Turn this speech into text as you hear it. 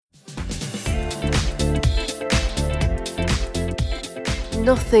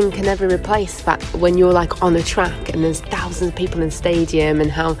nothing can ever replace that when you're like on a track and there's thousands of people in the stadium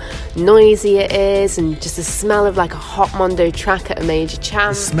and how noisy it is, and just the smell of like a hot Mondo track at a major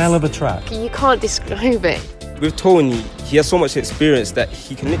chance. The smell of a track. You can't describe it. With Tony, he has so much experience that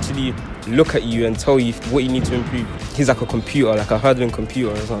he can literally look at you and tell you what you need to improve. He's like a computer, like a hurdling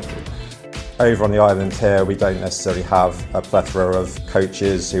computer or something. Over on the island here, we don't necessarily have a plethora of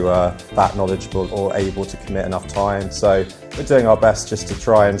coaches who are that knowledgeable or able to commit enough time. So we're doing our best just to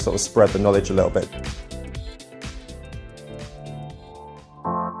try and sort of spread the knowledge a little bit.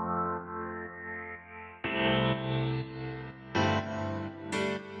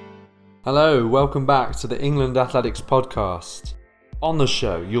 Hello, welcome back to the England Athletics podcast. On the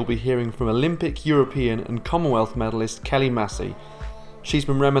show, you'll be hearing from Olympic, European and Commonwealth medalist Kelly Massey. She's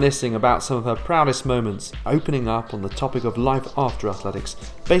been reminiscing about some of her proudest moments, opening up on the topic of life after athletics,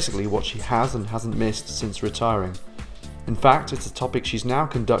 basically what she has and hasn't missed since retiring. In fact, it's a topic she's now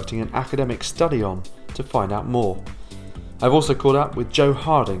conducting an academic study on to find out more. I've also caught up with Joe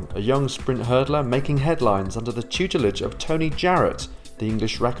Harding, a young sprint hurdler making headlines under the tutelage of Tony Jarrett, the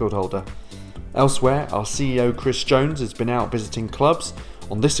English record holder. Elsewhere, our CEO Chris Jones has been out visiting clubs,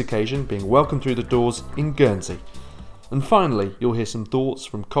 on this occasion being welcomed through the doors in Guernsey. And finally, you'll hear some thoughts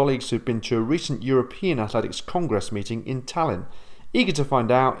from colleagues who've been to a recent European Athletics Congress meeting in Tallinn, eager to find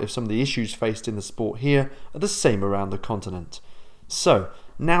out if some of the issues faced in the sport here are the same around the continent. So,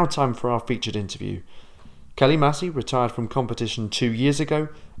 now time for our featured interview. Kelly Massey retired from competition 2 years ago,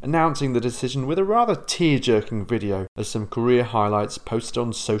 announcing the decision with a rather tear-jerking video as some career highlights posted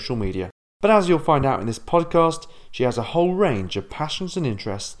on social media. But as you'll find out in this podcast, she has a whole range of passions and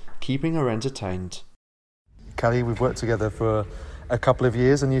interests keeping her entertained. Kelly, we've worked together for a couple of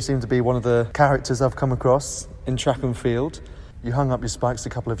years and you seem to be one of the characters I've come across in track and field. You hung up your spikes a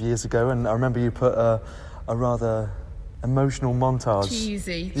couple of years ago and I remember you put a rather emotional montage.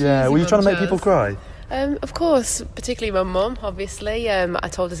 Cheesy. Yeah, were you trying to make people cry? Of course, particularly my mum, obviously. I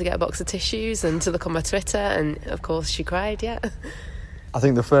told her to get a box of tissues and to look on my Twitter, and of course she cried, yeah. I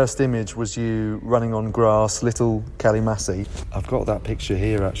think the first image was you running on grass, little Kelly Massey. I've got that picture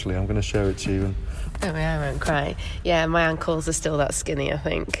here actually, I'm going to show it to you. Don't worry, I won't cry. Yeah, my ankles are still that skinny, I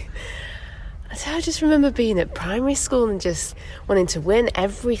think. So I just remember being at primary school and just wanting to win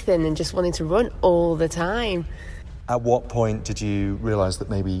everything and just wanting to run all the time. At what point did you realise that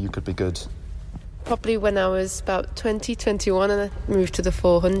maybe you could be good? Probably when I was about 20, 21 and I moved to the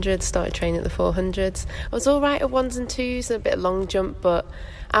 400, started training at the 400s. I was all right at ones and twos and a bit of long jump, but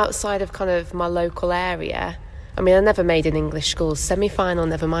outside of kind of my local area, I mean, I never made an English school semi-final,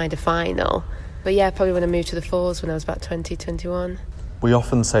 never mind a final. But yeah, probably when I moved to the fours when I was about 20, 21. We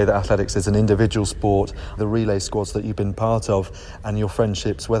often say that athletics is an individual sport. The relay squads that you've been part of and your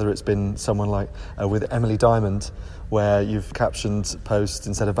friendships, whether it's been someone like with Emily Diamond, where you've captioned posts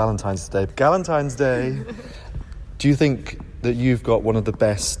instead of Valentine's Day, Galentine's Day. Do you think that you've got one of the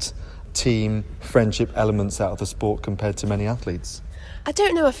best team friendship elements out of the sport compared to many athletes? I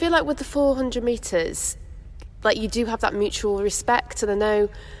don't know. I feel like with the 400 metres, like you do have that mutual respect. And I know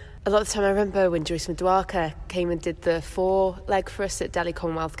a lot of the time I remember when Jerusalem Dwarka came and did the 4 leg for us at Delhi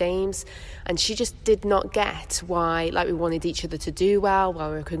Commonwealth Games, and she just did not get why like we wanted each other to do well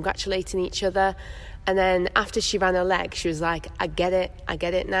while we were congratulating each other. And then after she ran her leg, she was like, I get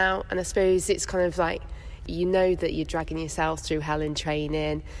it now. And I suppose it's kind of like, you know that you're dragging yourself through hell in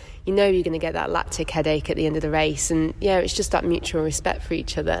training. You know you're going to get that lactic headache at the end of the race. And yeah, it's just that mutual respect for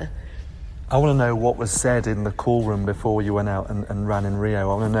each other. I want to know what was said in the call room before you went out and ran in Rio.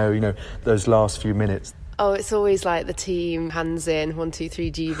 I want to know, those last few minutes. Oh, it's always like the team, hands in, 1, 2,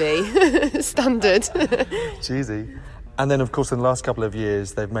 3, GB, standard. Cheesy. And then, of course, in the last couple of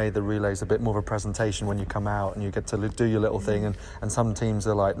years, they've made the relays a bit more of a presentation when you come out and you get to do your little thing. And some teams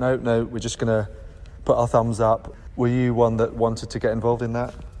are like, no, we're just going to put our thumbs up. Were you one that wanted to get involved in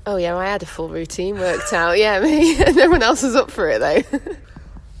that? Oh, yeah, I had a full routine worked out. Yeah, me. No one else was up for it, though.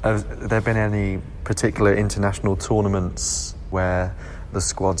 Have there been any particular international tournaments where the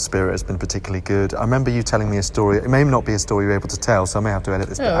squad spirit has been particularly good? I remember you telling me a story. It may not be a story you're able to tell, so I may have to edit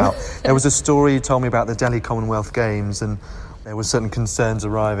this bit out. There was a story you told me about the Delhi Commonwealth Games, and there were certain concerns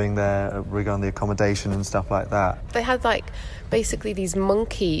arriving there regarding the accommodation and stuff like that. They had basically these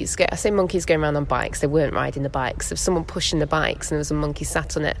monkeys. I say monkeys going around on bikes. They weren't riding the bikes. There was someone pushing the bikes and there was a monkey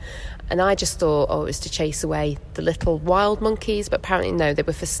sat on it. And I just thought, it was to chase away the little wild monkeys. But apparently, no, they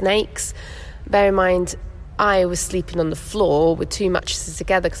were for snakes. Bear in mind, I was sleeping on the floor with 2 mattresses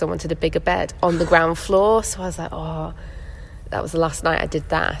together because I wanted a bigger bed on the ground floor. So I was like, that was the last night I did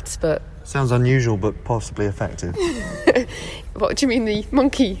that. But sounds unusual, but possibly effective. What do you mean, the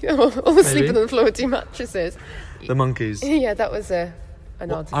monkey? Or sleeping on the floor with 2 mattresses? The monkeys. Yeah, that was a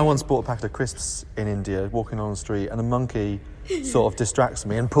an odd. I once bought a packet of crisps in India, walking on the street, and a monkey sort of distracts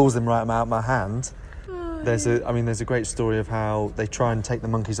me and pulls them right out of my hand. There's a great story of how they try and take the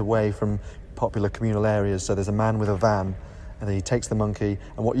monkeys away from popular communal areas. So there's a man with a van, and then he takes the monkey,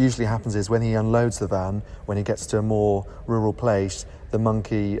 and what usually happens is when he unloads the van, when he gets to a more rural place, the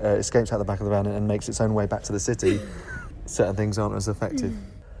monkey escapes out the back of the van and makes its own way back to the city. Certain things aren't as effective.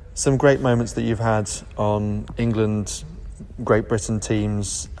 Some great moments that you've had on England, Great Britain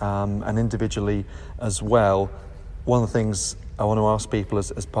teams, and individually as well. One of the things I want to ask people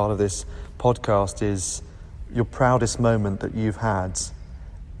as part of this podcast is your proudest moment that you've had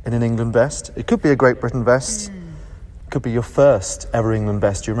in an England vest. It could be a Great Britain vest. It could be your first ever England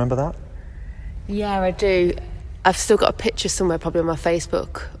vest. Do you remember that? Yeah, I do. I've still got a picture somewhere, probably on my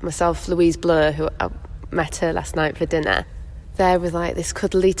Facebook. Myself, Louise Blur, who I met her last night for dinner, there with like this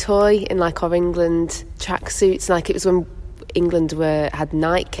cuddly toy in like our England tracksuits. Like it was when England had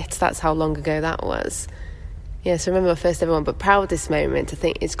night kits. That's how long ago that was. Yeah, so I remember my first ever one. But proudest moment, I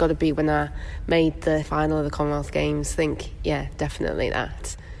think it's got to be when I made the final of the Commonwealth Games. I think, yeah, definitely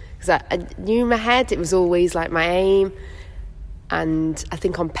that. Because I knew in my head it was always like my aim. And I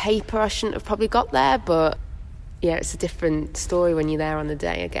think on paper I shouldn't have probably got there, but yeah, it's a different story when you're there on the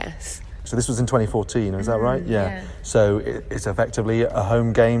day, I guess. So this was in 2014, is that right? Yeah. So it's effectively a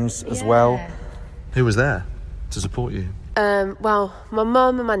home games as well. Who was there to support you? Well, my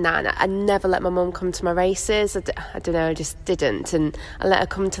mum and my nan. I never let my mum come to my races. I don't know, I just didn't. And I let her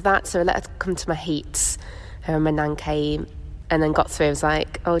come to that, so I let her come to my heats. Her and my nan came and then got through. I was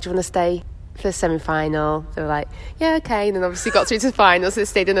like, oh, do you want to stay for the semi-final? They were like, yeah, okay. And then obviously got through to the final, so they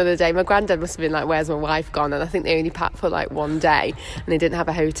stayed another day. My granddad must have been like, where's my wife gone? And I think they only packed for like one day and they didn't have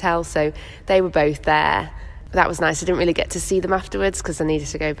a hotel, so they were both there. That was nice. I didn't really get to see them afterwards because I needed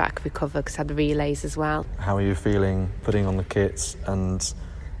to go back and recover because I had the relays as well. How are you feeling putting on the kits and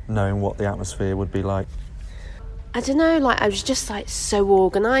knowing what the atmosphere would be like? I don't know, like I was just like so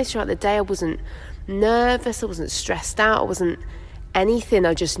organised throughout the day. I wasn't nervous, I wasn't stressed out, I wasn't anything.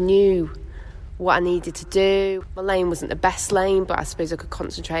 I just knew what I needed to do. My lane wasn't the best lane, but I suppose I could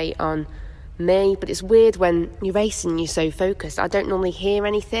concentrate on me. But it's weird when you're racing, you're so focused. I don't normally hear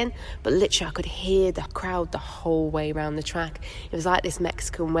anything, but literally I could hear the crowd the whole way around the track. It was like this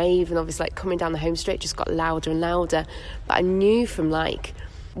Mexican wave, and obviously like coming down the home straight just got louder and louder. But I knew from like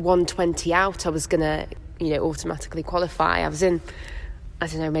 120 out I was gonna, automatically qualify. I was in, I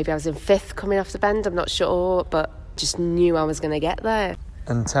don't know, maybe I was in 5th coming off the bend, I'm not sure, but just knew I was gonna get there.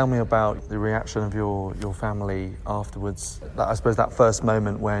 And tell me about the reaction of your family afterwards. I suppose that first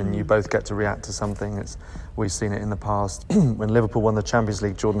moment when you both get to react to something. We've seen it in the past. When Liverpool won the Champions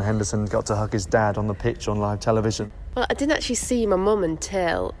League, Jordan Henderson got to hug his dad on the pitch on live television. Well, I didn't actually see my mum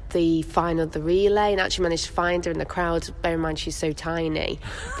until the final of the relay, and actually managed to find her in the crowd. Bear in mind, she's so tiny.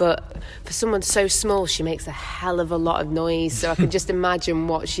 But for someone so small, she makes a hell of a lot of noise. So I can just imagine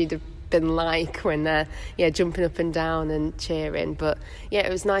what she'd have been like when they're jumping up and down and cheering. But yeah, it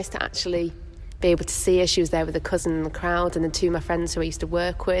was nice to actually be able to see her. She was there with a cousin in the crowd, and then 2 of my friends who I used to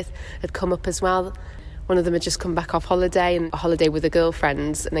work with had come up as well. One of them had just come back off holiday, and a holiday with her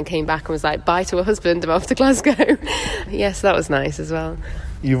girlfriends, and then came back and was like, bye to her husband, I'm off to Glasgow. Yes, that was nice as well.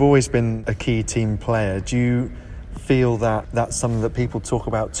 You've always been a key team player. Do you feel that that's something that people talk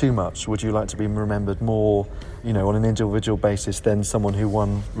about too much? Would you like to be remembered more, on an individual basis than someone who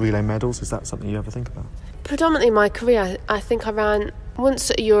won relay medals? Is that something you ever think about? Predominantly in my career, I think I ran once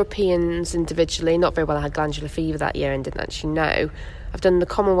at Europeans individually. Not very well, I had glandular fever that year and didn't actually know. I've done the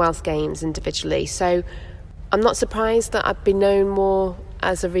Commonwealth Games individually, so I'm not surprised that I've been known more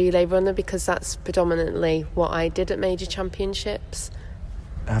as a relay runner because that's predominantly what I did at major championships.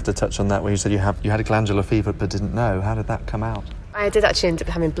 I have to touch on that where you said you had a glandular fever but didn't know. How did that come out? I did actually end up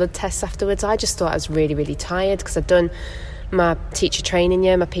having blood tests afterwards. I just thought I was really, really tired because I'd done my teacher training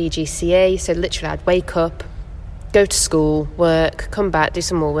year, my PGCE. So literally I'd wake up, go to school, work, come back, do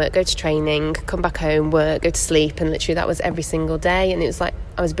some more work, go to training, come back home, work, go to sleep, and literally that was every single day. And it was like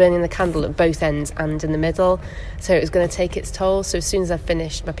I was burning the candle at both ends and in the middle, so it was going to take its toll. So as soon as I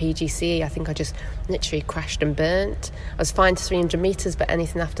finished my PGCE, I think I just literally crashed and burnt. I was fine to 300 metres, but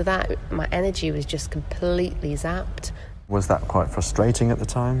anything after that, my energy was just completely zapped. Was that quite frustrating at the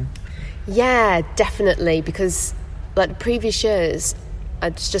time? Yeah, definitely, because like the previous years, I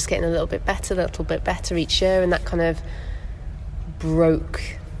was just getting a little bit better each year, and that kind of broke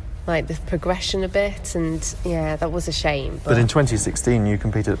like the progression a bit, and yeah, that was a shame. But in 2016 you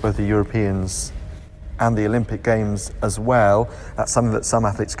competed at both the Europeans and the Olympic Games as well. That's something that some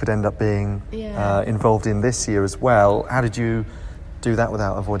athletes could end up being involved in this year as well. How did you do that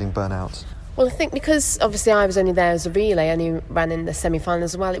without avoiding burnout? Well, I think because obviously I was only there as a relay, I only ran in the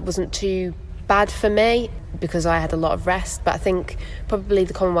semi-finals as well, it wasn't too bad for me because I had a lot of rest. But I think probably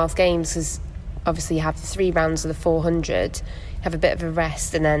the Commonwealth Games is obviously you have the 3 rounds of the 400, have a bit of a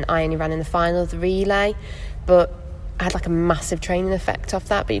rest, and then I only ran in the final of the relay. But I had like a massive training effect off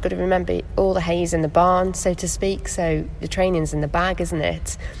that. But you've got to remember, all the hay's in the barn, so to speak, so the training's in the bag, isn't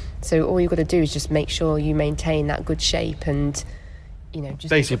it? So all you've got to do is just make sure you maintain that good shape and, you know, just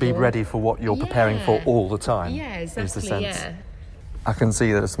basically be ready for what you're preparing for all the time. Yeah, exactly. Is the sense. Yeah. I can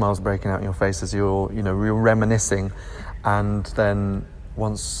see that a smile's breaking out in your face as you're reminiscing, and then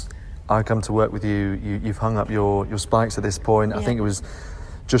once I come to work with you, you've hung up your spikes at this point. Yeah. I think it was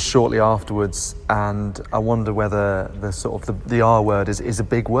just shortly afterwards, and I wonder whether the R word is a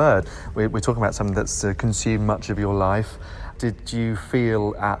big word. We're talking about something that's consumed much of your life. Did you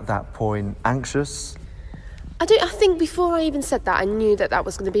feel at that point anxious? I think before I even said that, I knew that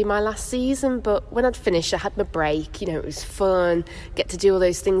was going to be my last season. But when I'd finished, I had my break. You know, it was fun, get to do all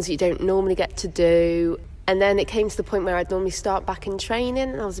those things you don't normally get to do. And then it came to the point where I'd normally start back in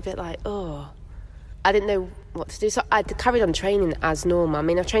training, and I was a bit like, I didn't know what to do. So I carried on training as normal. I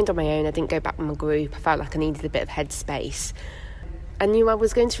mean, I trained on my own. I didn't go back with my group. I felt like I needed a bit of headspace. I knew I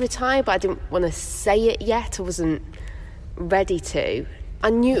was going to retire, but I didn't want to say it yet. I wasn't ready to. I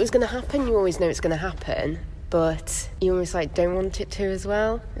knew it was going to happen. You always know it's going to happen, but you almost don't want it to as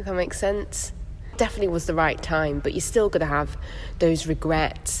well, if that makes sense. Definitely was the right time, but you're still going to have those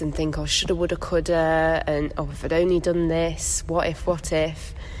regrets and think, shoulda, woulda, coulda, and if I'd only done this, what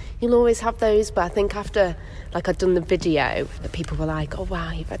if. You'll always have those, but I think after, I'd done the video, that people were like, oh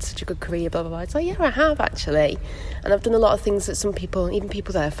wow, you've had such a good career, blah, blah, blah. It's like, yeah, I have actually. And I've done a lot of things that some people, even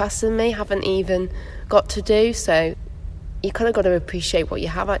people that are faster than me, haven't even got to do. So you kind of got to appreciate what you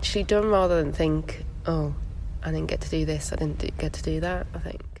have actually done rather than think, I didn't get to do this, I didn't get to do that, I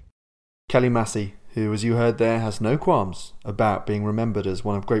think. Kelly Massey, who, as you heard there, has no qualms about being remembered as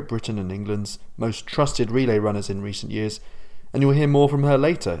one of Great Britain and England's most trusted relay runners in recent years, and you'll hear more from her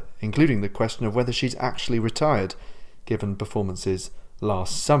later, including the question of whether she's actually retired, given performances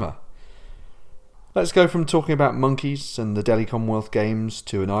last summer. Let's go from talking about monkeys and the Delhi Commonwealth Games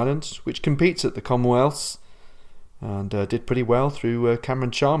to an island which competes at the Commonwealths and did pretty well through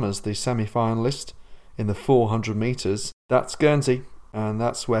Cameron Chalmers, the semi-finalist in the 400 metres. That's Guernsey, and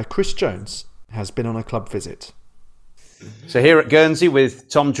that's where Chris Jones has been on a club visit. So here at Guernsey with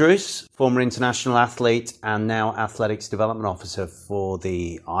Tom Druce, former international athlete and now athletics development officer for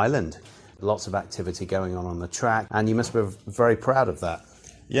the island. Lots of activity going on the track, and you must be very proud of that.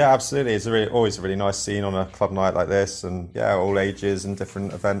 Yeah, absolutely. It's always a really nice scene on a club night like this, and all ages and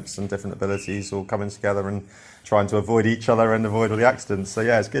different events and different abilities all coming together and trying to avoid each other and avoid all the accidents. So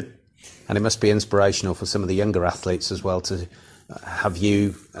yeah, it's good. And it must be inspirational for some of the younger athletes as well to have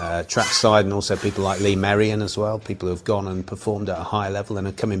you trackside, and also people like Lee Merrion as well, people who have gone and performed at a high level and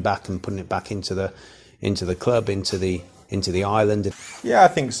are coming back and putting it back into the club, into the island. Yeah, I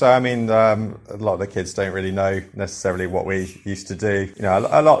think so. I mean, a lot of the kids don't really know necessarily what we used to do.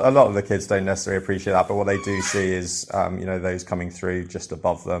 A lot of the kids don't necessarily appreciate that, but what they do see is those coming through just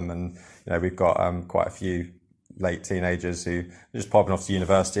above them, and we've got quite a few late teenagers who are just popping off to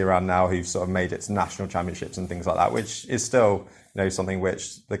university around now who've sort of made it to national championships and things like that, which is still something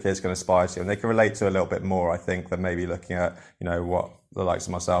which the kids can aspire to, and they can relate to a little bit more, I think, than maybe looking at what the likes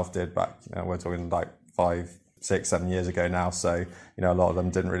of myself did back. We're talking 5, 6, 7 years ago now, so a lot of them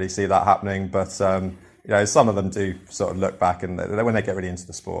didn't really see that happening, but some of them do sort of look back, and when they get really into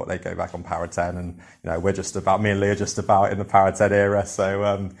the sport, they go back on Para 10, and me and Lee are just about in the Para 10 era,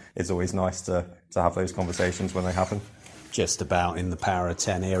 so it's always nice to have those conversations when they happen. Just about in the Para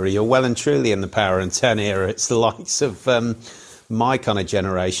 10 era. You're well and truly in the Para 10 era. It's the likes of my kind of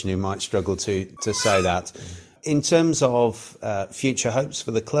generation who might struggle to say that. In terms of future hopes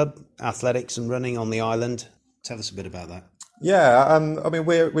for the club, athletics and running on the island, tell us a bit about that. Yeah,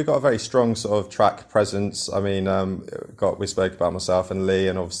 we've got a very strong sort of track presence. We spoke about myself and Lee,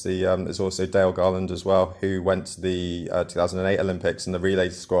 and obviously there's also Dale Garland as well, who went to the 2008 Olympics in the relay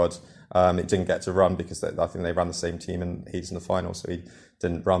squad. It didn't get to run because I think they ran the same team in heats in the final, so he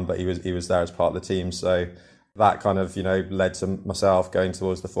didn't run, but he was there as part of the team. So that kind of led to myself going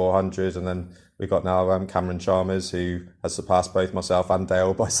towards the 400, and then we got now Cameron Chalmers, who has surpassed both myself and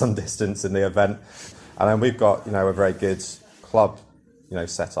Dale by some distance in the event, and then we've got a very good club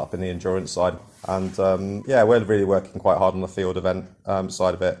set up in the endurance side, and we're really working quite hard on the field event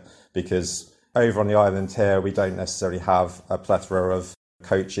side of it, because over on the island here we don't necessarily have a plethora of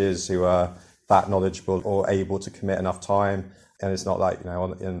coaches who are that knowledgeable or able to commit enough time And it's not like, you know,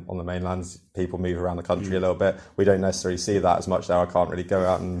 on the mainland, people move around the country a little bit. We don't necessarily see that as much there. I can't really go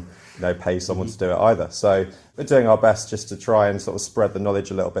out and, you know, pay someone to do it either. So we're doing our best just to try and sort of spread the knowledge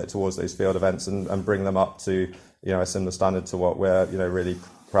a little bit towards those field events and bring them up to, you know, a similar standard to what we're, you know, really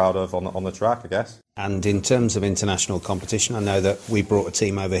proud of on the track, I guess. And in terms of international competition, I know that we brought a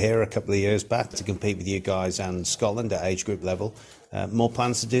team over here a couple of years back to compete with you guys and Scotland at age group level. More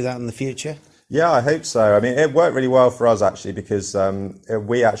plans to do that in the future? Yeah, I hope so. I mean, it worked really well for us actually because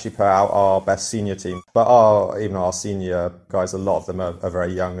we actually put out our best senior team, but even our senior guys, a lot of them are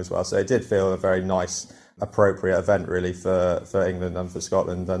very young as well. So it did feel a very nice, appropriate event really for England and for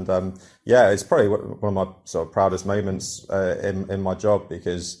Scotland. And yeah, it's probably one of my sort of proudest moments in my job,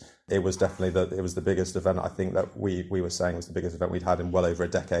 because it was definitely the biggest event. I think that we were saying was the biggest event we'd had in well over a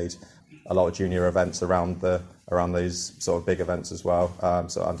decade. A lot of junior events around those sort of big events as well,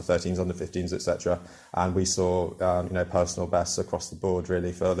 so under 13s, under 15s, etc. And we saw you know, personal bests across the board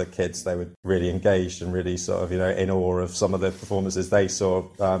really for the kids. They were really engaged and really sort of, you know, in awe of some of the performances they saw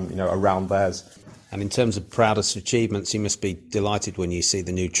you know, around theirs. And in terms of proudest achievements, you must be delighted when you see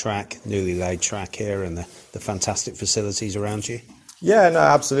the new track, newly laid track here, and the fantastic facilities around you. Yeah, no,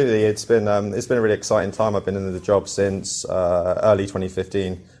 absolutely. It's been a really exciting time. I've been in the job since early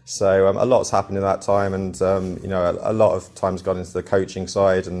 2015, so a lot's happened in that time, and you know, a lot of time's gone into the coaching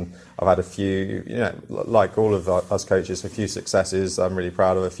side, and I've had a few, you know, like all of us coaches, a few successes I'm really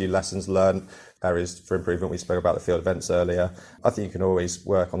proud of, a few lessons learned, areas for improvement. We spoke about the field events earlier. I think you can always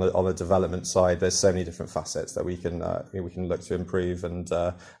work on the development side. There's so many different facets that we can look to improve, and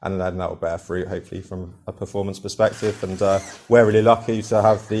then that will bear fruit hopefully from a performance perspective. And we're really lucky to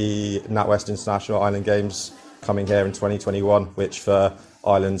have the NatWest International Island Games coming here in 2021, which for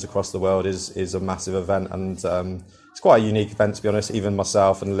islands across the world is a massive event, and it's quite a unique event, to be honest. Even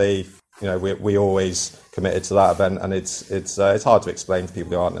myself and Lee, you know, we always committed to that event, and it's hard to explain to people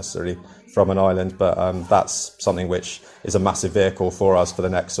who aren't necessarily from an island, but that's something which is a massive vehicle for us for the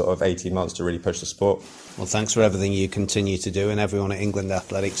next sort of 18 months to really push the sport. Well, thanks for everything you continue to do, and everyone at England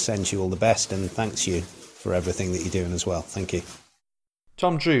Athletics sends you all the best and thanks you for everything that you're doing as well. Thank you.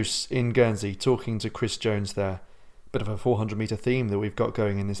 Tom Druce in Guernsey talking to Chris Jones there. Bit of a 400 metre theme that we've got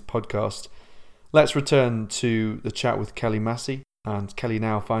going in this podcast. Let's return to the chat with Kelly Massey, and Kelly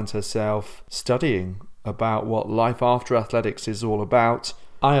now finds herself studying about what life after athletics is all about.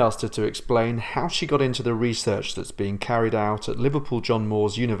 I asked her to explain how she got into the research that's being carried out at Liverpool John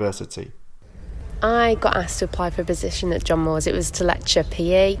Moores University. I got asked to apply for a position at John Moores. It was to lecture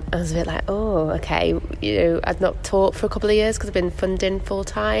PE. I was a bit like, oh, okay. You know, I'd not taught for a couple of years because I've been funding full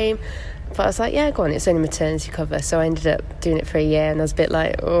time. But I was like, yeah, go on, it's only maternity cover. So I ended up doing it for a year, and I was a bit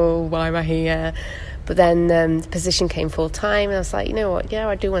like, oh, why am I here? But then the position came full time, and I was like, you know what, yeah,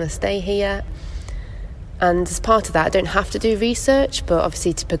 I do want to stay here. And as part of that, I don't have to do research, but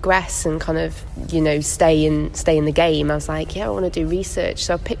obviously to progress and kind of, you know, stay in the game, I was like, yeah, I want to do research.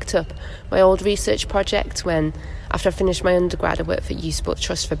 So I picked up my old research project when, after I finished my undergrad, I worked for Youth Sport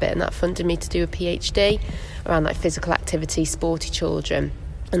Trust for a bit, and that funded me to do a PhD around like physical activity, sporty children,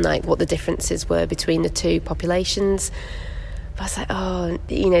 and like what the differences were between the two populations. But I was like, oh,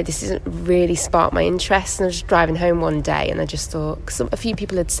 you know, this isn't really sparked my interest. And I was just driving home one day, and I just thought, because a few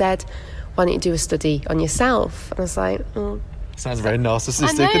people had said, why don't you do a study on yourself? And I was like, oh. Sounds very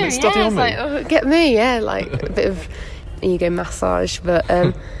narcissistic, and it's study on me. Like, oh, get me, yeah, like a bit of ego massage. But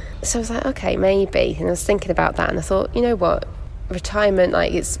so I was like, okay, maybe. And I was thinking about that, and I thought, you know what, retirement,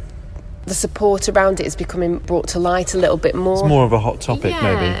 like it's, the support around it is becoming brought to light a little bit more. It's more of a hot topic,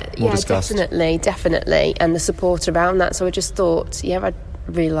 maybe, more discussed. Definitely, and the support around that. So I just thought, yeah, I'd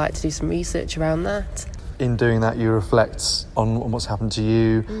really like to do some research around that. In doing that, you reflect on what's happened to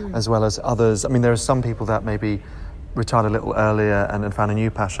you as well as others. I mean, there are some people that maybe retired a little earlier and found a new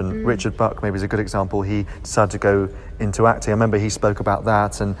passion. Richard Buck maybe is a good example. He decided to go into acting. I remember he spoke about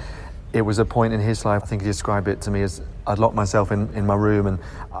that, and it was a point in his life, I think he described it to me as, I'd locked myself in my room, and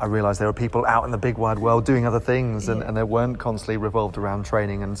I realised there were people out in the big wide world doing other things, and they weren't constantly revolved around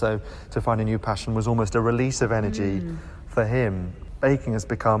training. And so to find a new passion was almost a release of energy for him. Baking has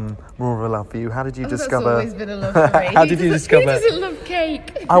become more of a love for you. How did you discover? That's always been a love for me. How did you discover? Who doesn't love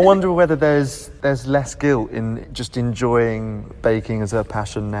cake? I wonder whether there's less guilt in just enjoying baking as a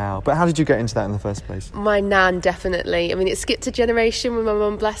passion now. But how did you get into that in the first place? My nan, definitely. I mean, it skipped a generation with my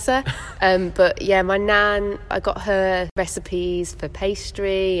mum, bless her. But yeah, my nan, I got her recipes for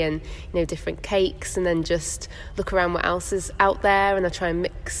pastry and, you know, different cakes, and then just look around what else is out there, and I try and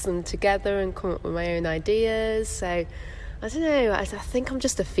mix them together and come up with my own ideas. So I don't know, I think I'm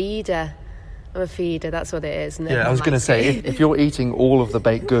just a feeder. I'm a feeder, that's what it is. Yeah, I was going to say, if you're eating all of the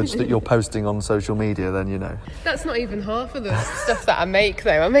baked goods that you're posting on social media, then you know. That's not even half of the stuff that I make,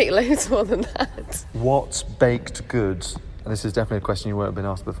 though. I make loads more than that. What baked good, and this is definitely a question you weren't been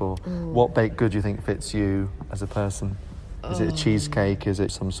asked before, what baked good do you think fits you as a person? Is it a cheesecake? Is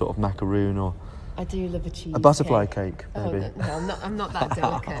it some sort of macaroon or... I do love a cheesecake. A butterfly cake, maybe. Oh, no, I'm not that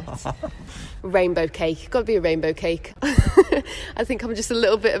delicate. Rainbow cake. Got to be a rainbow cake. I think I'm just a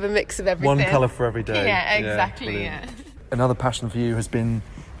little bit of a mix of everything. One colour for every day. Yeah, exactly, yeah. Another passion for you has been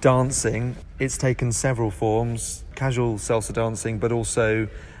dancing. It's taken several forms, casual salsa dancing, but also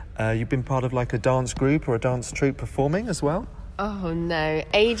you've been part of like a dance group or a dance troupe performing as well? Oh, no.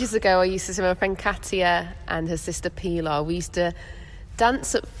 Ages ago, I used to see my friend Katia and her sister Pilar. We used to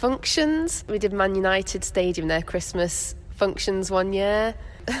dance at functions. We did Man United Stadium, their Christmas functions one year.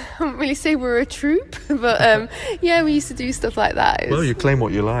 I wouldn't really say we're a troupe, but yeah, we used to do stuff like that. Well, you claim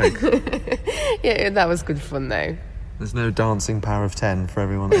what you like. Yeah, that was good fun though. There's no dancing power of 10 for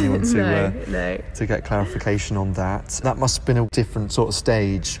anyone to no. to get clarification on that. That must have been a different sort of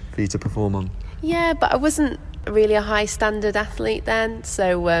stage for you to perform on. Yeah, but I wasn't really a high standard athlete then,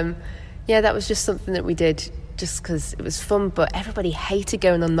 so yeah, that was just something that we did just because it was fun. But everybody hated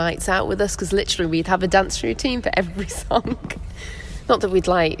going on nights out with us because literally we'd have a dance routine for every song. Not that we'd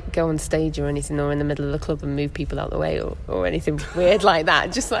like go on stage or anything or in the middle of the club and move people out the way or anything weird like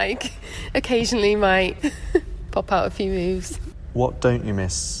that. Just like occasionally might pop out a few moves. What don't you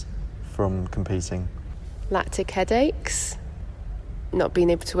miss from competing? Lactic headaches. Not being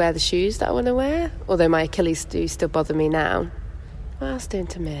able to wear the shoes that I want to wear. Although my Achilles do still bother me now. What else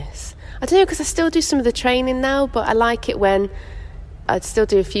don't I miss? I don't know, because I still do some of the training now, but I like it when I'd still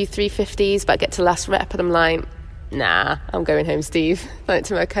do a few 350s, but I get to last rep and I'm like, nah, I'm going home, Steve. Like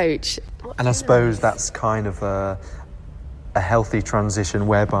to my coach. And I suppose that's kind of a healthy transition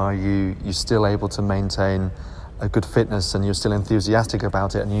whereby you're still able to maintain a good fitness and you're still enthusiastic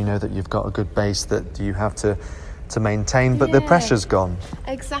about it and you know that you've got a good base that you have to maintain, but the pressure's gone.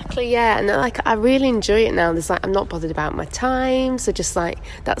 Exactly, yeah. And like I really enjoy it now. There's like I'm not bothered about my time, so just like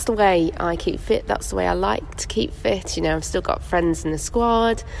that's the way I keep fit, that's the way I like to keep fit. You know, I've still got friends in the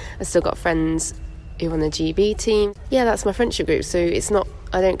squad, I've still got friends who are on the GB team. Yeah, that's my friendship group, so it's not,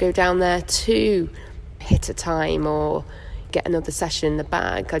 I don't go down there to hit a time or get another session in the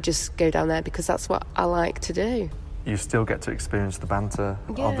bag. I just go down there because that's what I like to do. You still get to experience the banter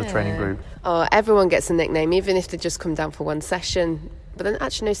of the training group. Oh, everyone gets a nickname, even if they just come down for one session. But then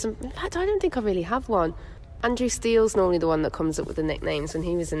actually, in fact, I don't think I really have one. Andrew Steele's normally the one that comes up with the nicknames when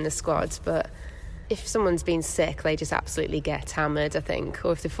he was in the squad. But if someone's been sick, they just absolutely get hammered, I think.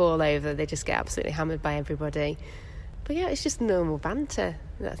 Or if they fall over, they just get absolutely hammered by everybody. But yeah, it's just normal banter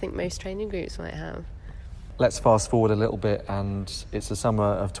that I think most training groups might have. Let's fast forward a little bit, and it's the summer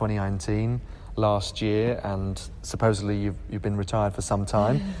of 2019. Last year, and supposedly you've been retired for some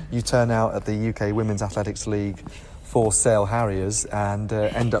time. You turn out at the UK Women's Athletics League for Sale Harriers and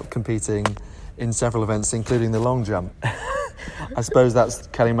end up competing in several events, including the long jump. I suppose that's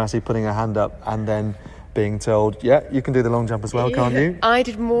Kelly Massey putting her hand up and then being told, yeah, you can do the long jump as well, can't you? I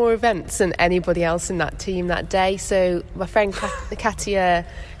did more events than anybody else in that team that day. So my friend Katia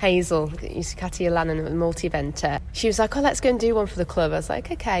Hazel, Katia Lannon, a multi-eventer, she was like, oh, let's go and do one for the club. I was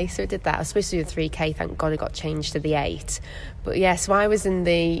like, okay. So I did that. I was supposed to do the 3K. Thank God it got changed to the 8. But yeah, so I was in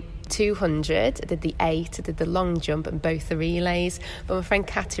the 200, I did the 8, I did the long jump and both the relays. But my friend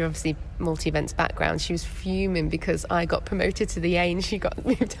Katia, obviously multi-events background, she was fuming because I got promoted to the A and she got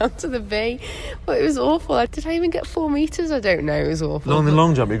moved down to the B. But it was awful. Did I even get 4 metres? I don't know. It was awful. On the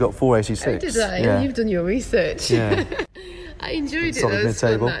long jump, you got 486. Oh, did I? Yeah. You've done your research. Yeah. I enjoyed it. It was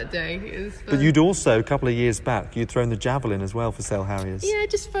fun that day. It was fun. But you'd also, a couple of years back, you'd thrown the javelin as well for Sale Harriers. Yeah,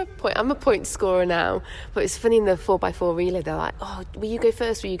 just for a point. I'm a point scorer now. But it's funny in the 4x4 relay, they're like, oh, will you go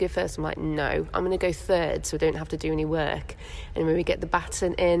first? Will you go first? I'm like, no, I'm going to go third so I don't have to do any work. And when we get the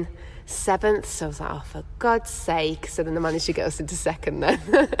baton in 7th, so I was like, oh, for God's sake. So then they managed to get us into 2nd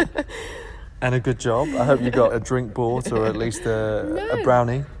then. And a good job. I hope you got a drink bought or at least a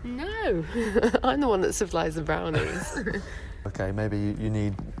brownie. No, I'm the one that supplies the brownies. Okay, maybe you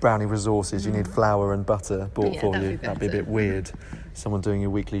need brownie resources. You need flour and butter bought for you. That'd be a bit weird. Someone doing your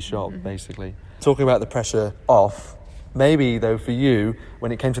weekly shop, basically. Talking about the pressure off, maybe, though, for you,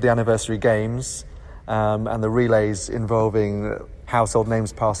 when it came to the anniversary games and the relays involving household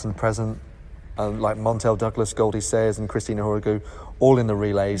names past and present, like Montel Douglas, Goldie Sayers and Christina Horrigu, all in the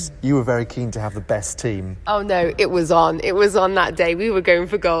relays. You were very keen to have the best team. Oh no, it was on that day. We were going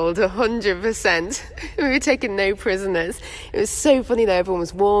for gold 100%. We were taking no prisoners. It was so funny though. Everyone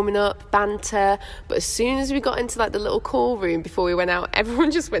was warming up, banter, but as soon as we got into like the little call room before we went out,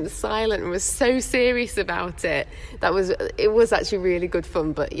 everyone just went silent and was so serious about it. It was actually really good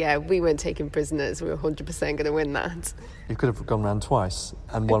fun, but yeah, we weren't taking prisoners. We were 100% going to win that. You could have gone round twice,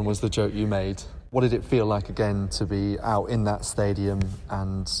 and one was the joke you made. What did it feel like again to be out in that stadium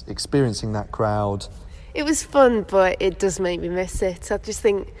and experiencing that crowd? It was fun, but it does make me miss it. I just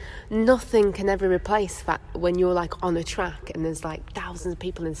think nothing can ever replace that when you're like on a track and there's like thousands of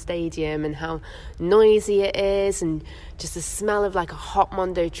people in the stadium and how noisy it is, and just the smell of like a hot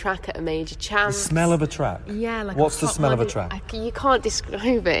Mondo track at a major champ. The smell of a track? Yeah. Like what's the smell of a track? You can't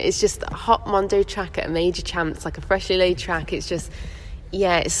describe it. It's just a hot Mondo track at a major champ. It's like a freshly laid track. It's just...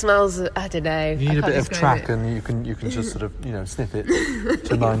 Yeah, it smells, I don't know. You need a bit of track and you can just sort of, sniff it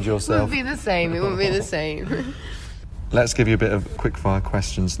to remind yourself. It wouldn't be the same, it wouldn't be the same. Let's give you a bit of quick-fire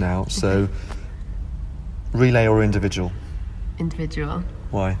questions now. So, relay or individual? Individual.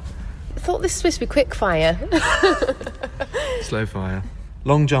 Why? I thought this was supposed to be quick fire. Slow fire.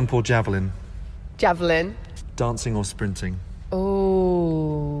 Long jump or javelin? Javelin. Dancing or sprinting?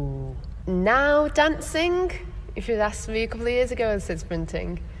 Oh, now dancing? If you'd asked me a couple of years ago, I'd said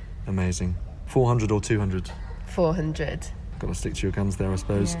sprinting. Amazing. 400 or 200? 400. Got to stick to your guns there, I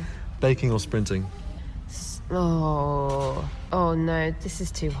suppose. Yeah. Baking or sprinting? Oh no, this is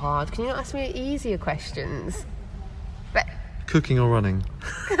too hard. Can you not ask me easier questions? Cooking or running?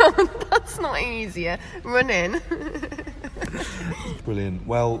 That's not easier. Running. Brilliant.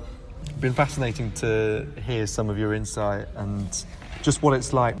 Well, it's been fascinating to hear some of your insight and just what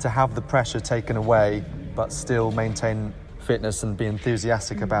it's like to have the pressure taken away but still maintain fitness and be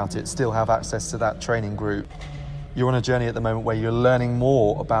enthusiastic about it, still have access to that training group. You're on a journey at the moment where you're learning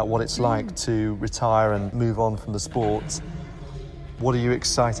more about what it's like to retire and move on from the sport. What are you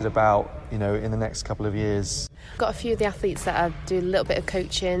excited about, in the next couple of years? I've got a few of the athletes that I do a little bit of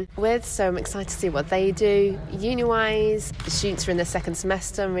coaching with, so I'm excited to see what they do. Uni-wise, the students are in their second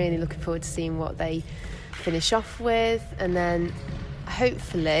semester. I'm really looking forward to seeing what they finish off with, and then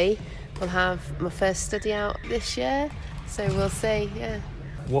hopefully we'll have my first study out this year, so we'll see, yeah.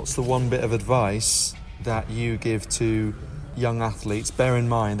 What's the one bit of advice that you give to young athletes? Bear in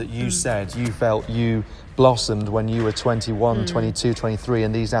mind that you said you felt you blossomed when you were 21, 22, 23,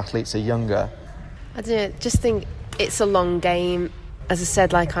 and these athletes are younger. I don't know, just think it's a long game. As I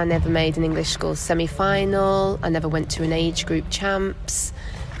said, I never made an English school semi-final, I never went to an age group champs.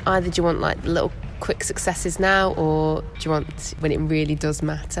 Either do you want the little quick successes now, or do you want when it really does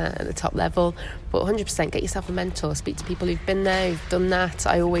matter at the top level? But 100% get yourself a mentor, speak to people who've been there, who've done that.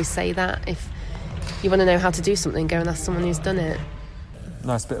 I always say that if you want to know how to do something, go and ask someone who's done it.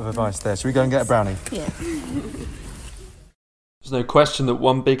 Nice bit of advice there. Should we go and get a brownie? Yeah. There's no question that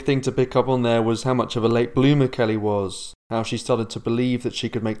one big thing to pick up on there was how much of a late bloomer Kelly was, how she started to believe that she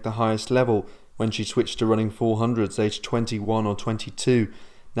could make the highest level when she switched to running 400s aged 21 or 22,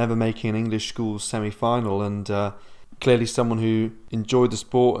 never making an English school semi-final, and clearly someone who enjoyed the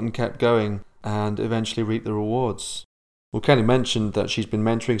sport and kept going and eventually reaped the rewards. Well, Kelly mentioned that she's been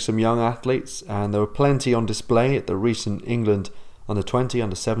mentoring some young athletes, and there were plenty on display at the recent England Under-20,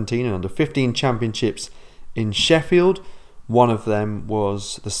 Under-17 and Under-15 championships in Sheffield. One of them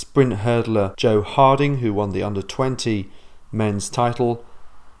was the sprint hurdler Joe Harding, who won the Under-20 men's title,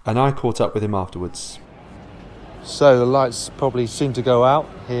 and I caught up with him afterwards. So the lights probably seem to go out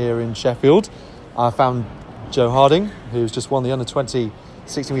here in Sheffield. I found Joe Harding, who's just won the Under-20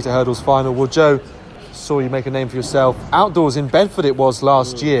 60-metre hurdles final. Well, Joe, saw you make a name for yourself. Outdoors in Bedford it was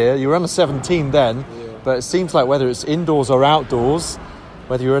last year. You were Under-17 then, but it seems like whether it's indoors or outdoors,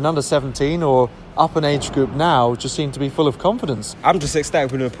 whether you're an Under-17 or up an age group now, just seem to be full of confidence. I'm just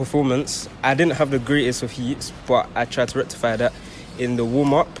ecstatic with the performance. I didn't have the greatest of heats, but I tried to rectify that in the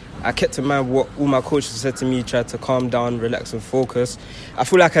warm-up. I kept in mind what all my coaches said to me, tried to calm down, relax and focus. I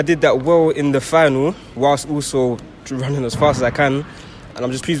feel like I did that well in the final, whilst also running as fast as I can. And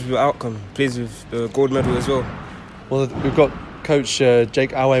I'm just pleased with the outcome, pleased with the gold medal as well. Well, we've got Coach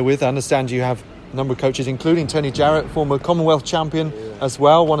Jake Awe with. I understand you have a number of coaches, including Tony Jarrett, former Commonwealth champion as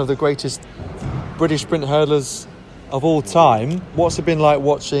well, one of the greatest British sprint hurdlers of all time. What's it been like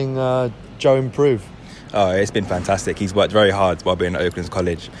watching Joe improve? Oh, it's been fantastic. He's worked very hard while being at Oaklands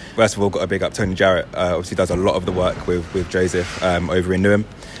College. First of all, got to big up Tony Jarrett. Obviously does a lot of the work with Joseph over in Newham.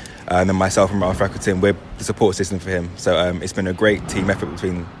 And then myself and Ralph Rackerton, we're the support system for him. So it's been a great team effort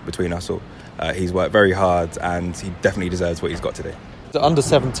between us all. He's worked very hard and he definitely deserves what he's got today. The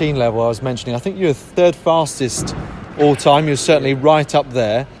under-17 level I was mentioning, I think you're third fastest all time. You're certainly right up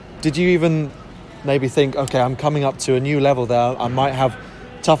there. Did you even maybe think, okay, I'm coming up to a new level there, I might have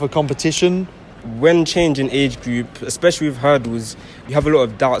tougher competition? When changing age group, especially with hurdles, you have a lot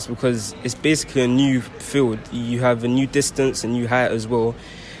of doubts because it's basically a new field. You have a new distance, a new height as well.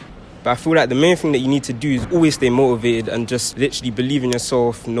 But I feel like the main thing that you need to do is always stay motivated and just literally believe in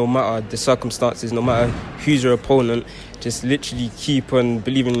yourself no matter the circumstances, no matter who's your opponent. Just literally keep on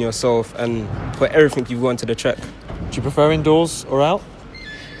believing in yourself and put everything you've got into the track. Do you prefer indoors or out?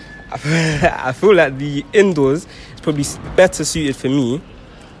 I feel like the indoors is probably better suited for me,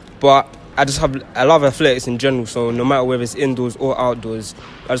 but I love athletics in general, so no matter whether it's indoors or outdoors,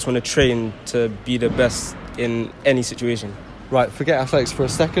 I just want to train to be the best in any situation. Right, forget athletics for a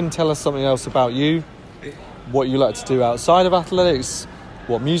second. Tell us something else about you. What you like to do outside of athletics,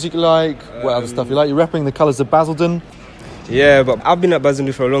 what music you like, what other stuff you like. You're repping the colours of Basildon. Yeah, but I've been at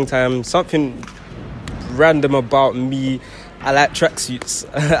Basildon for a long time. Something random about me, I like tracksuits.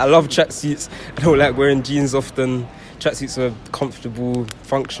 I love tracksuits. I don't like wearing jeans often. Tracksuits are comfortable,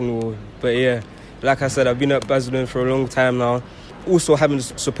 functional. But yeah, like I said, I've been at Basildon for a long time now. Also having the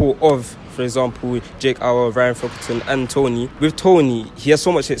support of, for example, Jake Auer, Ryan Foppleton and Tony. With Tony, he has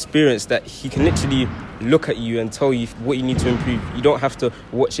so much experience that he can literally look at you and tell you what you need to improve. You don't have to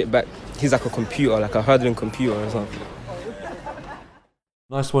watch it back. He's like a computer, like a hurdling computer or something.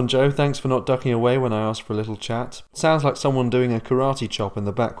 Nice one, Joe. Thanks for not ducking away when I asked for a little chat. Sounds like someone doing a karate chop in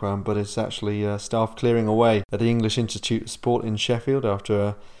the background, but it's actually staff clearing away at the English Institute of Sport in Sheffield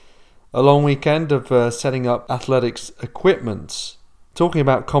after a long weekend of setting up athletics equipment. Talking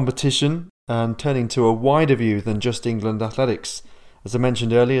about competition and turning to a wider view than just England athletics. As I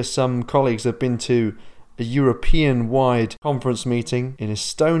mentioned earlier, some colleagues have been to a European-wide conference meeting in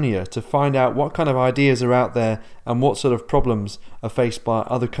Estonia to find out what kind of ideas are out there and what sort of problems are faced by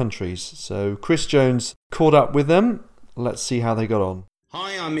other countries. So Chris Jones caught up with them. Let's see how they got on.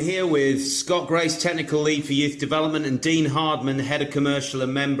 Hi, I'm here with Scott Grace, Technical Lead for Youth Development, and Dean Hardman, Head of Commercial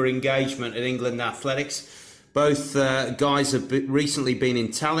and Member Engagement at England Athletics. Both guys have recently been in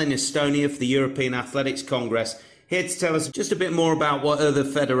Tallinn, Estonia for the European Athletics Congress. Here to tell us just a bit more about what other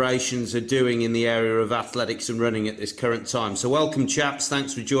federations are doing in the area of athletics and running at this current time. So welcome, chaps.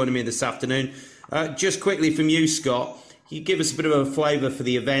 Thanks for joining me this afternoon. Just quickly from you, Scott, can you give us a bit of a flavour for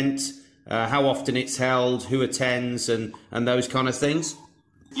the event, how often it's held, who attends and those kind of things?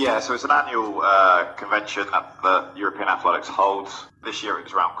 Yeah, so it's an annual convention that the European Athletics holds. This year it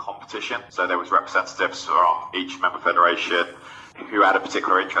was around competition, so there was representatives from each member federation who had a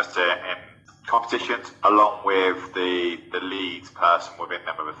particular interest in competitions, along with the lead person within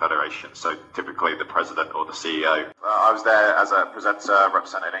the member federation, so typically the president or the CEO. I was there as a presenter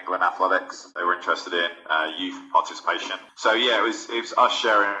representing England Athletics. They were interested in youth participation. So yeah, it was us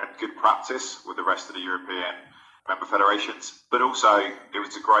sharing good practice with the rest of the European member federations, but also it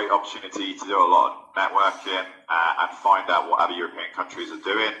was a great opportunity to do a lot of networking and find out what other European countries are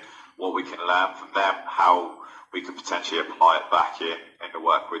doing, what we can learn from them, how we could potentially apply it back in the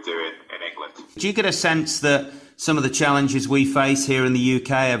work we're doing in England. Do you get a sense that some of the challenges we face here in the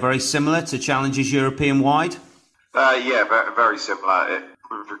UK are very similar to challenges European-wide? Yeah, very similar.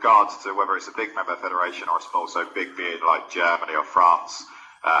 With regards to whether it's a big member federation or a small, so big being like Germany or France,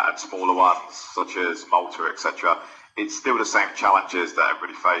 and smaller ones such as Malta, etc. It's still the same challenges that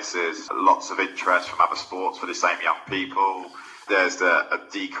everybody faces. Lots of interest from other sports for the same young people. There's a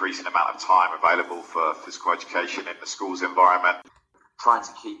decreasing amount of time available for physical education in the schools environment. Trying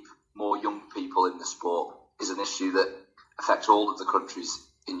to keep more young people in the sport is an issue that affects all of the countries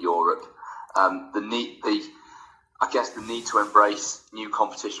in Europe. The need to embrace new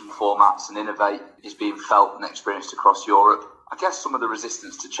competition formats and innovate is being felt and experienced across Europe. I guess some of the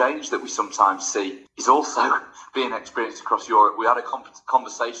resistance to change that we sometimes see is also being experienced across Europe. We had a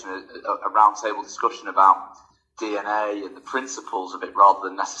conversation, a roundtable discussion about DNA and the principles of it rather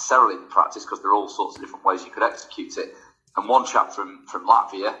than necessarily the practice, because there are all sorts of different ways you could execute it. And one chap from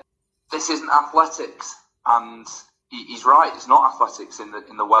Latvia, this isn't athletics, and he's right, it's not athletics in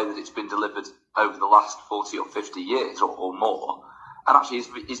the way that it's been delivered over the last 40 or 50 years or more. And actually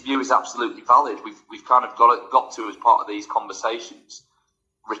his view is absolutely valid. We've kind of got to, as part of these conversations,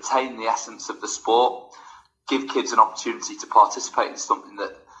 retain the essence of the sport, give kids an opportunity to participate in something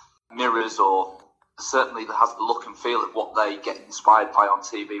that mirrors or certainly has the look and feel of what they get inspired by on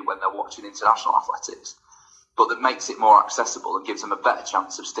TV when they're watching international athletics, but that makes it more accessible and gives them a better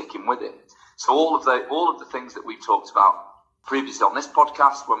chance of sticking with it. So all of the things that we've talked about previously on this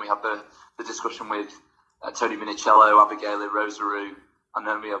podcast, when we had the discussion with Tony Minicello, Abigail Rosaru, and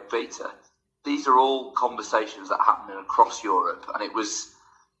Naomi Obita, these are all conversations that are happening across Europe, and it was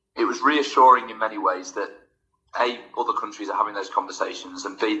reassuring in many ways that A, other countries are having those conversations,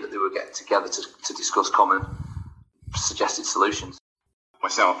 and B, that they were getting together to discuss common suggested solutions.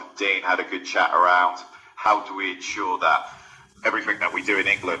 Myself and Dean had a good chat around how do we ensure that everything that we do in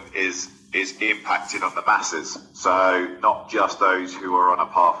England is impacted on the masses. So not just those who are on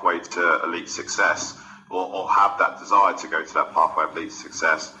a pathway to elite success or have that desire to go to that pathway of elite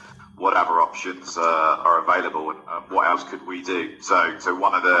success. What other options are available, and what else could we do? So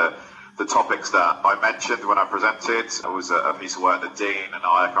one of the topics that I mentioned when I presented was a piece of work that Dean and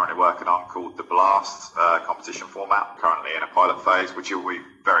I are currently working on called the Blast competition format, currently in a pilot phase, which will be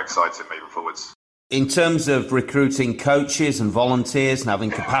very exciting moving forwards. In terms of recruiting coaches and volunteers and having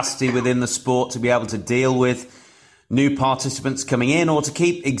capacity within the sport to be able to deal with new participants coming in or to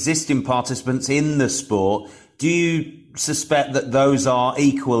keep existing participants in the sport, do you suspect that those are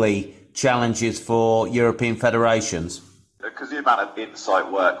equally challenges for European federations? Because the amount of insight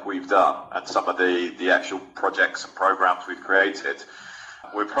work we've done and some of the actual projects and programs we've created,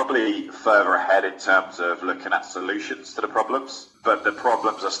 we're probably further ahead in terms of looking at solutions to the problems, but the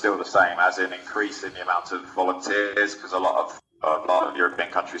problems are still the same, as in increasing the amount of volunteers, because a lot of European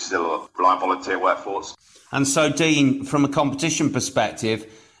countries still rely on volunteer workforce. And so, Dean, from a competition perspective,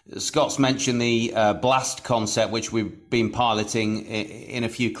 Scott's mentioned the Blast concept, which we've been piloting in a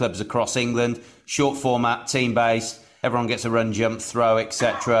few clubs across England. Short format, team-based, everyone gets a run, jump, throw,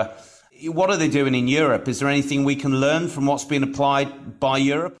 etc. What are they doing in Europe? Is there anything we can learn from what's been applied by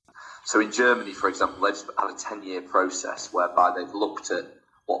Europe? So in Germany, for example, they've had a 10-year process whereby they've looked at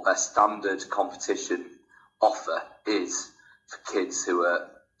what their standard competition offer is for kids who are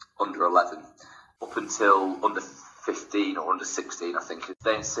under 11. Up until under 15 or under 16, I think,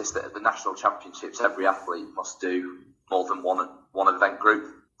 they insist that at the national championships, every athlete must do more than one event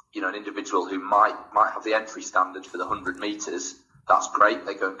group. You know, an individual who might have the entry standard for the 100 metres, that's great,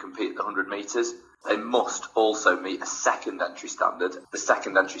 they go and compete at the 100 metres. They must also meet a second entry standard. The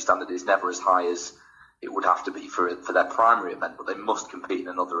second entry standard is never as high as it would have to be for their primary event, but they must compete in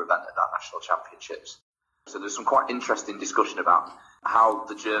another event at that national championships. So there's some quite interesting discussion about how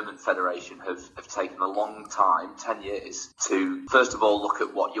the German Federation have taken a long time, 10 years, to first of all look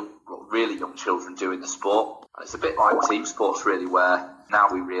at what really young children do in the sport. And it's a bit like team sports really, where now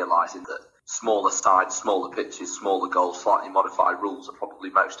we're realising that smaller sides, smaller pitches, smaller goals, slightly modified rules are probably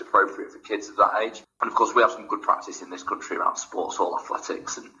most appropriate for kids of that age. And of course we have some good practice in this country around sports hall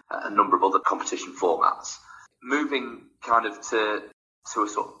athletics and a number of other competition formats. Moving kind of to a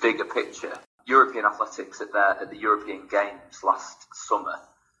sort of bigger picture, European athletics at the European Games last summer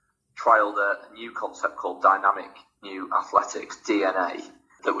trialled a new concept called Dynamic New Athletics, DNA,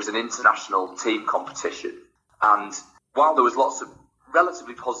 that was an international team competition. And while there was lots of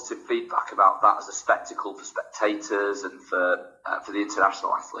relatively positive feedback about that as a spectacle for spectators and for the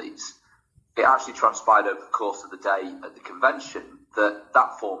international athletes, it actually transpired over the course of the day at the convention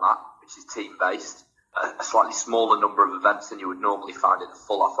that format, which is team-based, a slightly smaller number of events than you would normally find in a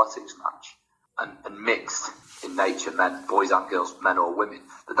full athletics match, and mixed in nature, men, boys and girls, men or women,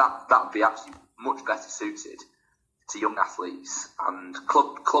 that would be actually much better suited to young athletes and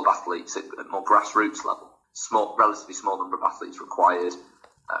club athletes at more grassroots level. Relatively small number of athletes required,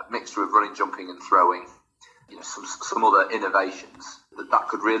 mixture of running, jumping and throwing, some other innovations that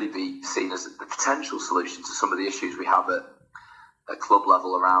could really be seen as the potential solution to some of the issues we have at club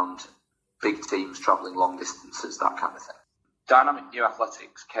level around big teams travelling long distances, that kind of thing. Dynamic New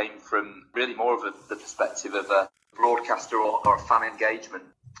Athletics came from really more of the perspective of a broadcaster or a fan engagement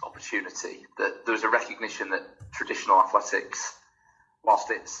opportunity. That there was a recognition that traditional athletics,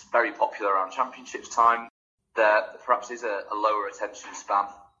 whilst it's very popular around championships time, there perhaps is a lower attention span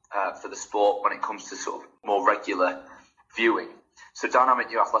for the sport when it comes to sort of more regular viewing. So Dynamic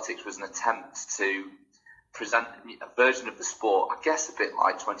New Athletics was an attempt to present a version of the sport, I guess a bit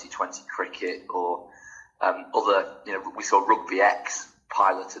like 2020 cricket or other, we saw Rugby X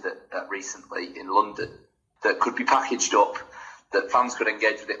piloted it recently in London, that could be packaged up, that fans could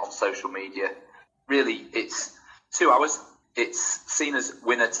engage with it on social media. Really, it's 2 hours. It's seen as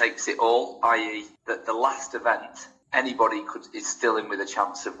winner takes it all, i.e. that the last event, anybody is still in with a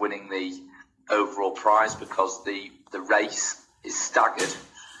chance of winning the overall prize because the race is staggered.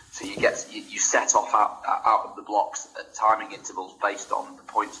 So you set off out of the blocks at timing intervals based on the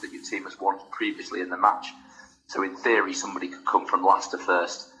points that your team has won previously in the match. So in theory, somebody could come from last to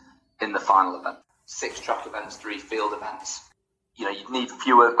first in the final event. 6 track events, 3 field events. You'd need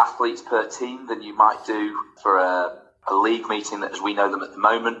fewer athletes per team than you might do for a league meeting as we know them at the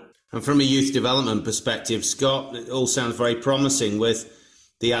moment. And from a youth development perspective, Scott, it all sounds very promising with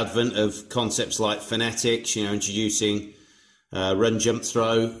the advent of concepts like phonetics, introducing run, jump,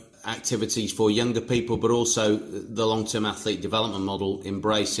 throw activities for younger people, but also the long-term athlete development model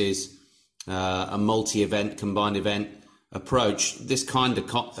embraces a multi-event, combined event approach. This kind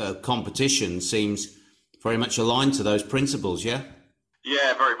of competition seems very much aligned to those principles, yeah?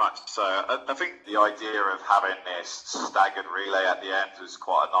 Yeah, very much so. I think the idea of having this staggered relay at the end is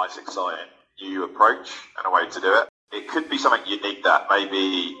quite a nice, exciting new approach and a way to do it. It could be something unique that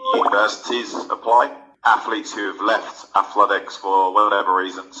maybe universities apply. Athletes who have left athletics for whatever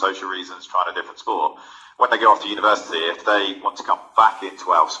reason, social reasons, trying a different sport, when they go off to university, if they want to come back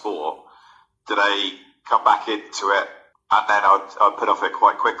into our sport, do they come back into it and then I'd put off it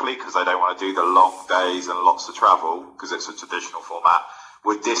quite quickly because they don't want to do the long days and lots of travel because it's a traditional format?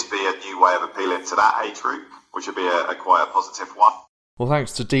 Would this be a new way of appealing to that age group, which would be a quite a positive one? Well,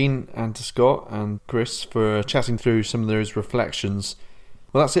 thanks to Dean and to Scott and Chris for chatting through some of those reflections.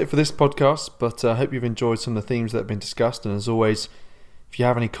 Well, that's it for this podcast, but I hope you've enjoyed some of the themes that have been discussed. And as always, if you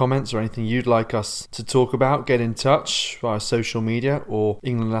have any comments or anything you'd like us to talk about, get in touch via social media or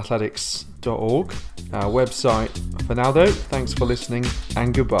englandathletics.org, our website. For now though, thanks for listening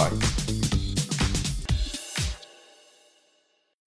and goodbye.